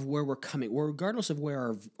 regardless of where we're coming, or regardless of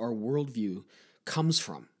where our worldview comes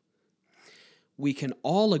from, we can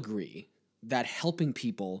all agree that helping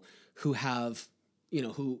people who have,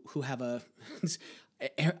 who have a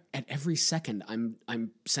at every second,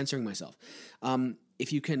 I'm censoring myself.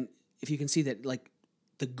 If you can see that, like,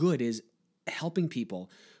 the good is helping people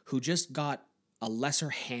who just got a lesser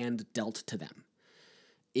hand dealt to them,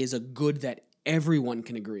 is a good that everyone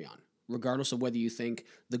can agree on, regardless of whether you think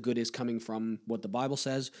the good is coming from what the Bible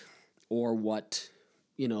says or what,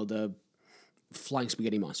 the flying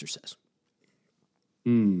spaghetti monster says.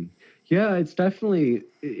 Yeah, it's definitely,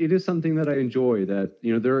 it is something that I enjoy, that,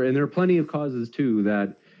 there are plenty of causes too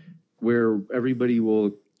that where everybody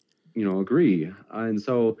will, agree. And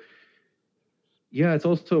so, yeah, it's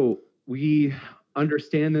also, we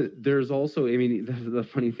understand that there's also, the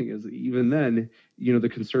funny thing is, even then, the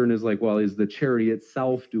concern is like, well, is the charity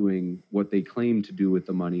itself doing what they claim to do with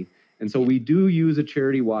the money? And so we do use a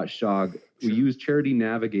charity watchdog. Sure. We use Charity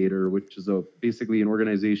Navigator, which is basically an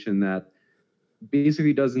organization that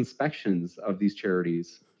basically does inspections of these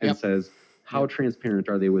charities and says, how transparent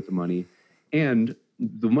are they with the money? And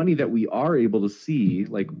the money that we are able to see,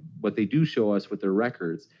 like what they do show us with their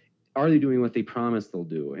records, are they doing what they promise they'll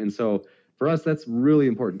do? And so for us, that's really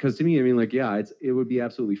important, because to me, it would be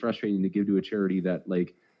absolutely frustrating to give to a charity that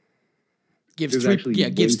gives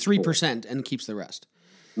 3% and keeps the rest.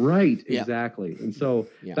 Right, exactly. And so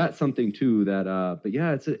that's something too that, but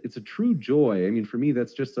yeah, it's a true joy. For me,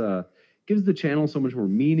 that's just gives the channel so much more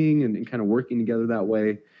meaning and kind of working together that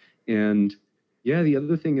way. And yeah, the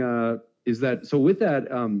other thing is that, so with that,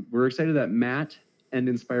 we're excited that Matt and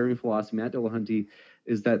Inspiring Philosophy, Matt Dillahunty,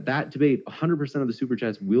 is that debate, 100% of the super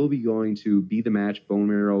chats will be going to Be the Match bone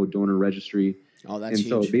marrow donor registry. Oh, that's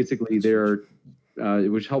huge. And so basically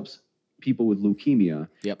which helps people with leukemia.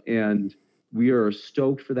 Yep. And we are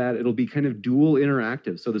stoked for that. It'll be kind of dual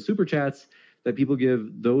interactive. So the super chats that people give,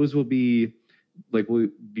 those will be we'll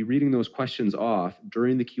be reading those questions off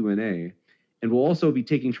during the Q&A. And we'll also be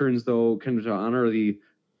taking turns, though, kind of to honor the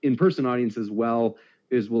in-person audience as well,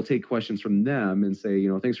 is we'll take questions from them and say,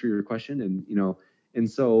 thanks for your question. And, and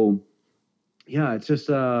so, yeah, it's just,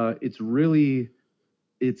 we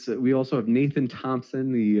also have Nathan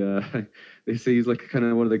Thompson, they say he's like kind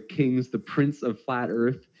of one of the kings, the prince of flat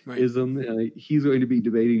earth-ism. He's going to be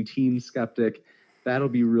debating Team Skeptic. That'll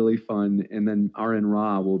be really fun. And then RN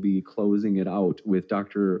Ra will be closing it out with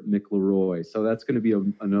Dr. Mick Leroy. So that's going to be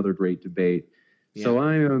another great debate. Yeah. So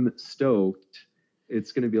I am stoked.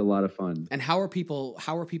 It's going to be a lot of fun. And how are people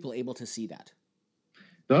able to see that?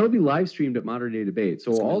 That'll be live streamed at Modern Day Debate.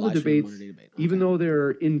 So all the debates, even though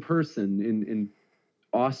they're in person in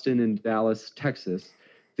Austin and Dallas, Texas,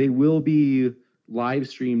 they will be live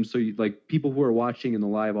streamed. So people who are watching in the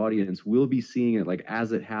live audience will be seeing it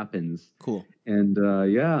as it happens. Cool. And so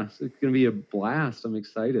it's going to be a blast. I'm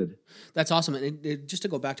excited. That's awesome. And just to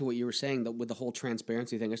go back to what you were saying with the whole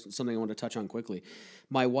transparency thing, it's something I want to touch on quickly.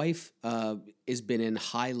 My wife has been in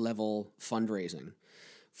high level fundraising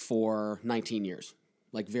for 19 years,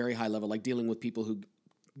 very high level, dealing with people who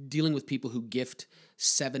gift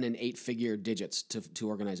 7 and 8 figure digits to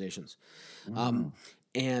organizations. Wow.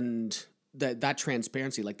 And that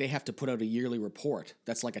transparency, they have to put out a yearly report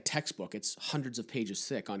that's like a textbook. It's hundreds of pages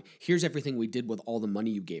thick on here's everything we did with all the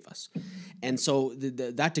money you gave us. And so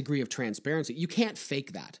that degree of transparency, you can't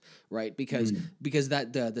fake that, right? Because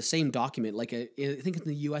that the same document, I think in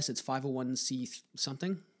the US it's 501c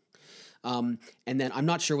something. And then I'm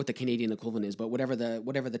not sure what the Canadian equivalent is, but whatever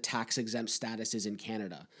the tax exempt status is in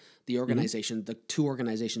Canada, the organization, the 2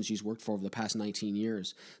 organizations she's worked for over the past 19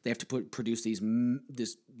 years, they have to produce these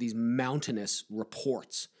mountainous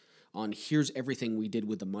reports on here's everything we did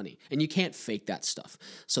with the money, and you can't fake that stuff.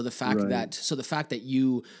 So the fact that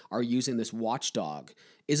you are using this watchdog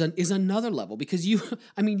is another level, because you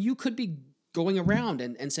could be going around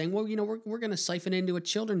and saying, well, we're going to siphon into a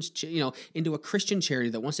children's, into a Christian charity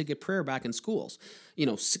that wants to get prayer back in schools,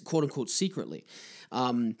 quote unquote, secretly.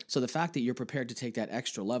 So the fact that you're prepared to take that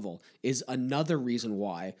extra level is another reason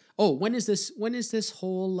why. Oh, when is this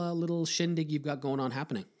whole little shindig you've got going on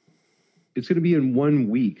happening? It's going to be in 1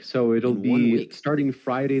 week. So it'll be starting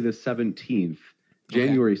Friday the 17th,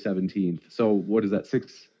 January 17th. So what is that?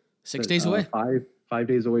 6 days away? 5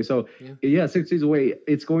 days away. So yeah, 6 days away.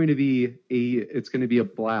 It's going to be a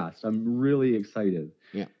blast. I'm really excited.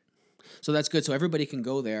 Yeah. So that's good. So everybody can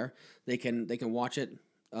go there. They can watch it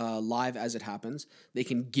live as it happens. They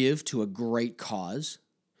can give to a great cause,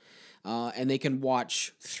 and they can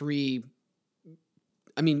watch 3.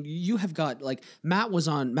 I mean, you have got like Matt was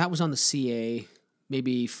on the CA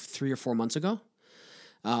maybe 3 or 4 months ago,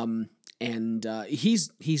 and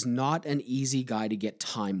he's not an easy guy to get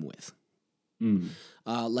time with.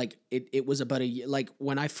 Like it was about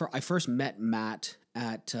when I first met Matt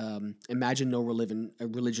at Imagine No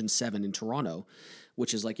Religion 7 in Toronto,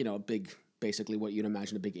 which is like, a big, basically what you'd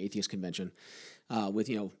imagine a big atheist convention, with,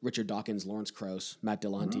 Richard Dawkins, Lawrence Krauss, Matt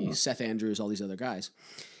Dillahunty, Seth Andrews, all these other guys.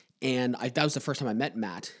 And that was the first time I met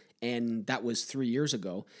Matt, and that was 3 years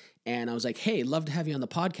ago. And I was like, hey, love to have you on the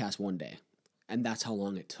podcast one day. And that's how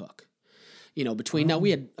long it took. Between now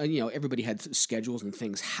we had, everybody had schedules and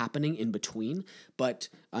things happening in between, but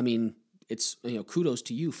I mean, it's, kudos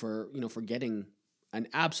to you for getting an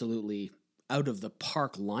absolutely out of the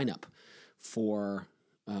park lineup for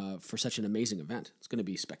such an amazing event. It's going to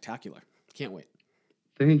be spectacular. Can't wait.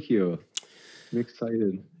 Thank you. I'm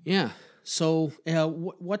excited. Yeah. So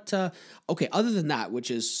okay, other than that,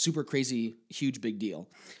 which is super crazy, huge, big deal,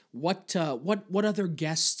 what other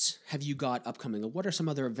guests have you got upcoming? What are some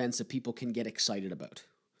other events that people can get excited about?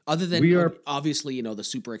 Other than obviously, the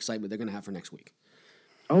super excitement they're going to have for next week.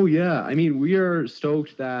 Oh yeah. I mean, we are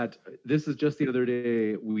stoked that this is just the other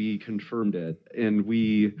day we confirmed it, and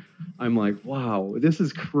I'm like, wow, this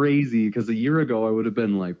is crazy. Because a year ago I would have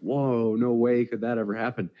been like, whoa, no way could that ever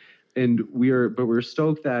happen. And we're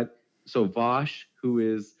stoked that, so Vosh, who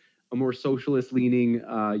is a more socialist-leaning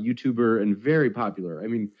YouTuber and very popular. I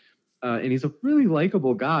mean, and he's a really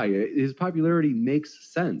likable guy. His popularity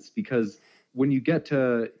makes sense because when you get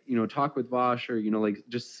to, talk with Vosh or,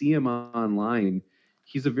 just see him online,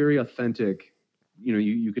 he's a very authentic,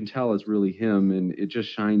 you can tell it's really him, and it just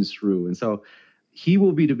shines through. And so he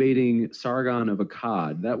will be debating Sargon of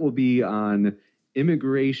Akkad. That will be on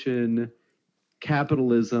immigration,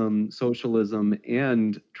 capitalism, socialism,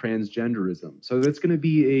 and transgenderism. So that's going to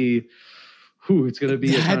be a controversial one. It's going to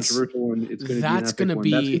be an epic one.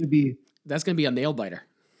 That's going to be a nail biter.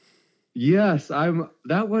 Yes, I'm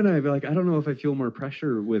like, I don't know if I feel more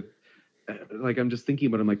pressure with, like, I'm just thinking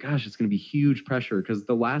about it. I'm like, gosh, it's going to be huge pressure because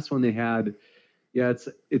the last one they had, it's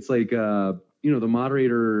like, the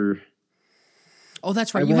moderator. Oh,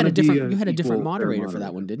 that's right. You had a different moderator for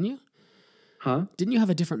that one, didn't you? Huh? Didn't you have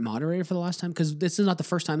a different moderator for the last time? Because this is not the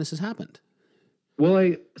first time this has happened. Well,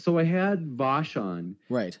 I had Vosh on.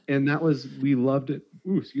 Right. And we loved it.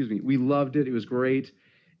 We loved it. It was great.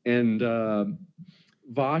 And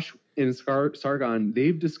Vosh and Sargon,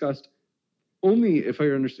 they've discussed only, if I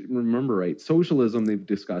remember right, socialism they've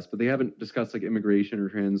discussed, but they haven't discussed like immigration or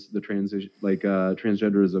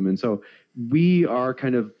transgenderism. And so we are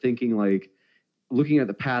kind of thinking, like, looking at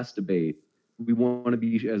the past debate, we want to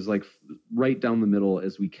be as like right down the middle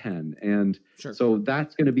as we can. And so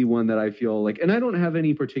that's going to be one that I feel like, and I don't have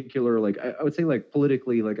any particular, like, I would say, like,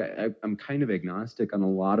 politically, like I'm kind of agnostic on a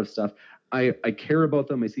lot of stuff. I care about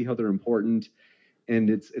them. I see how they're important,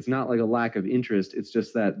 and it's not like a lack of interest. It's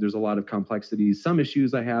just that there's a lot of complexities. Some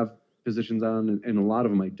issues I have positions on, and a lot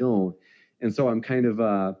of them I don't. And so I'm kind of,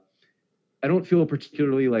 I don't feel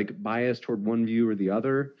particularly like biased toward one view or the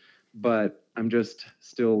other, but I'm just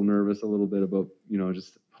still nervous a little bit about,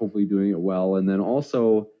 just hopefully doing it well. And then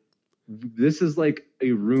also, this is like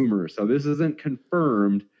a rumor, so this isn't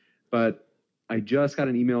confirmed, but I just got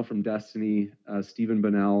an email from Destiny, Stephen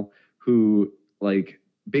Bonnell, who, like,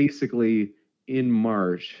 basically in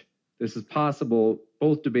March, this is possible.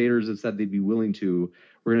 Both debaters have said they'd be willing to.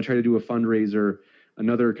 We're going to try to do a fundraiser,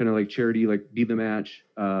 another kind of like charity, like Be the Match,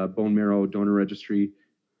 bone marrow donor registry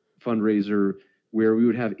fundraiser, where we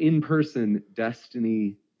would have in-person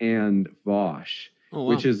Destiny and Vosh,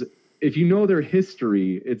 which is, if you know their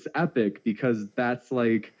history, it's epic because that's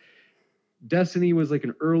like, Destiny was like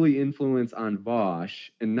an early influence on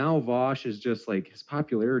Vosh, and now Vosh is just like, his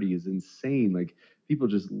popularity is insane. Like, people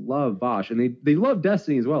just love Vosh, and they love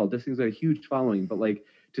Destiny as well. Destiny's got a huge following, but like,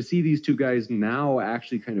 to see these two guys now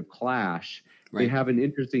actually kind of clash, they have an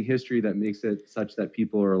interesting history that makes it such that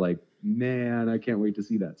people are like, man, I can't wait to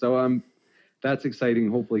see that. So that's exciting,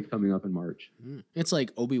 hopefully coming up in March. It's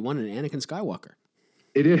like Obi-Wan and Anakin Skywalker.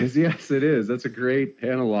 It is, yes, it is. That's a great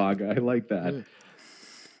analog. I like that. Yeah.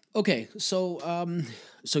 Okay, so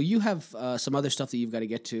you have some other stuff that you've got to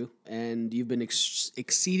get to, and you've been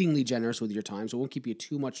exceedingly generous with your time, so it won't keep you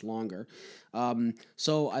too much longer.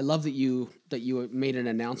 So I love that you made an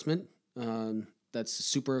announcement that's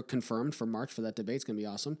super confirmed for March for that debate. It's going to be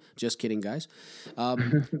awesome. Just kidding, guys.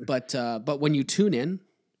 But when you tune in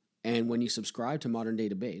and when you subscribe to Modern Day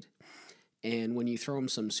Debate, and when you throw him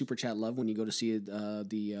some super chat love when you go to see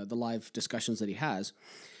the live discussions that he has,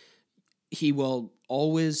 he will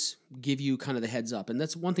always give you kind of the heads up. And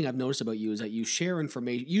that's one thing I've noticed about you is that you share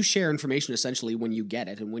information. You share information essentially when you get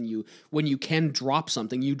it, and when you can drop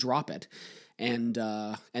something, you drop it. And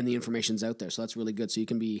the information's out there, so that's really good. So you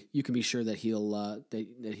can be sure that he'll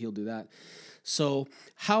do that. So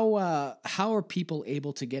how are people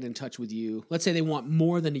able to get in touch with you? Let's say they want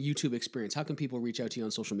more than a YouTube experience. How can people reach out to you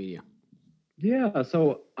on social media? Yeah,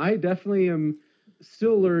 so I definitely am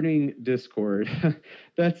still learning Discord.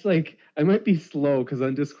 That's like, I might be slow because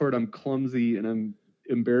on Discord I'm clumsy and I'm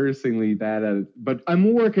embarrassingly bad at it, but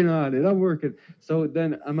I'm working on it. So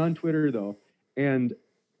then I'm on Twitter though, and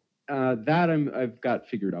I've got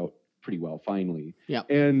figured out pretty well finally. Yeah.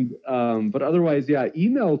 And but otherwise, yeah,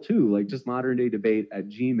 email too, like just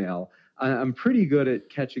moderndaydebate@gmail. I'm pretty good at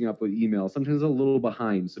catching up with email. Sometimes a little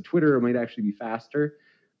behind. So Twitter might actually be faster.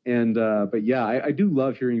 And but yeah, I do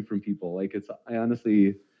love hearing from people. Like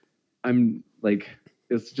I'm like,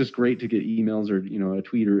 it's just great to get emails or a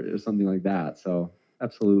tweet or something like that. So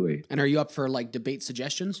absolutely. And are you up for like debate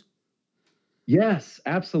suggestions? Yes,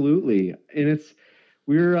 absolutely. And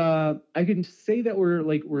I can say that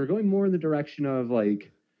we're going more in the direction of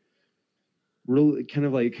like kind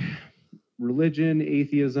of like religion,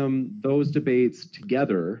 atheism, those debates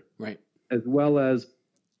together, right? As well as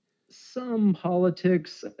some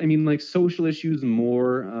politics. I mean, like social issues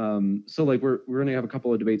more. So like we're going to have a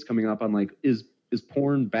couple of debates coming up on like is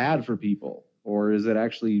porn bad for people, or is it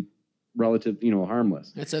actually relative,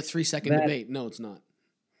 harmless? That's a 3-second debate. No, it's not.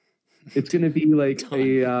 It's going to be like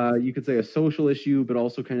you could say a social issue, but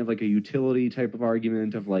also kind of like a utility type of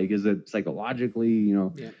argument of like, is it psychologically,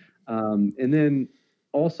 Yeah. And then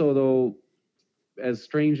also though, as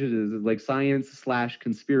strange as it is, like science /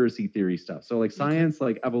 conspiracy theory stuff. So like science,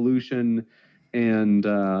 like evolution and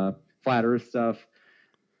flat earth stuff.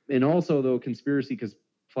 And also though conspiracy, because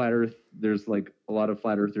flat earth, there's like a lot of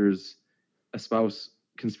flat earthers espouse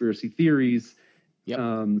conspiracy theories. Yep.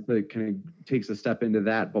 That kind of takes a step into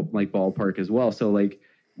that like ballpark as well. So like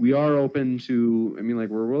we are open to, I mean, like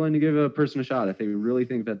we're willing to give a person a shot if they really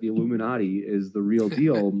think that the Illuminati is the real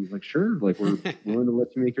deal. Like sure, like we're willing to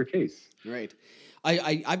let you make your case. Right.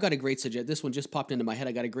 I've got a great suggestion. This one just popped into my head.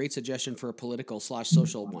 I got a great suggestion for a political /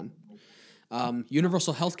 social one.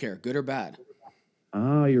 Universal healthcare, good or bad?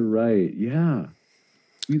 Ah, you're right. Yeah.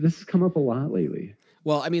 This has come up a lot lately.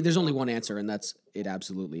 Well, I mean, there's only one answer, and that's it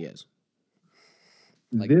absolutely is.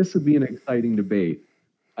 This would be an exciting debate.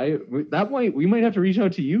 We might have to reach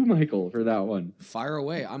out to you, Michael, for that one. Fire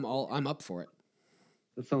away. I'm up for it.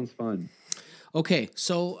 That sounds fun. Okay,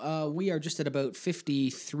 so we are just at about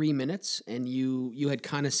 53 minutes, and you had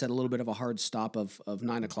kind of set a little bit of a hard stop of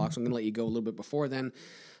 9 o'clock, so I'm going to let you go a little bit before then,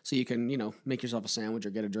 so you can, make yourself a sandwich or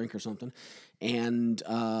get a drink or something. And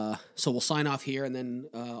so we'll sign off here, and then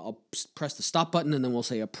I'll press the stop button, and then we'll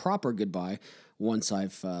say a proper goodbye once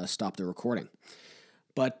I've stopped the recording.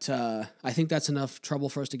 But I think that's enough trouble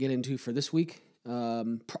for us to get into for this week.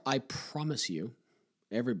 I promise you,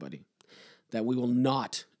 everybody, that we will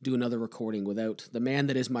not do another recording without the man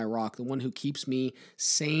that is my rock, the one who keeps me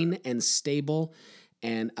sane and stable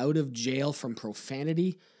and out of jail from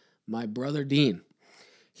profanity, my brother Dean.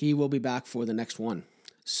 He will be back for the next one.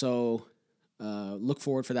 So look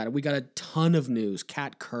forward for that. We got a ton of news.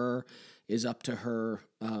 Kat Kerr is up to her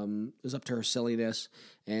silliness,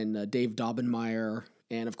 and Dave Daubenmire,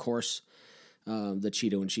 and of course the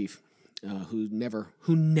Cheeto in Chief, who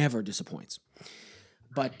never disappoints.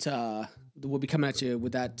 But we'll be coming at you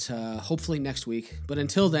with that hopefully next week. But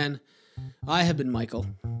until then, I have been Michael.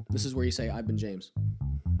 This is where you say I've been James.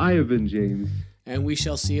 I have been James. And we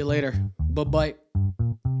shall see you later. Bye-bye.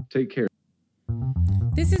 Take care.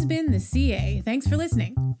 This has been the CA. Thanks for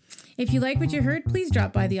listening. If you like what you heard, please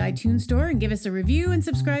drop by the iTunes store and give us a review and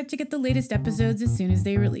subscribe to get the latest episodes as soon as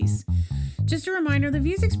they release. Just a reminder, the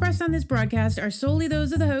views expressed on this broadcast are solely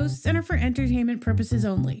those of the hosts and are for entertainment purposes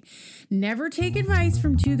only. Never take advice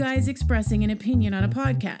from two guys expressing an opinion on a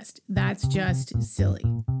podcast. That's just silly.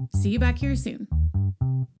 See you back here soon.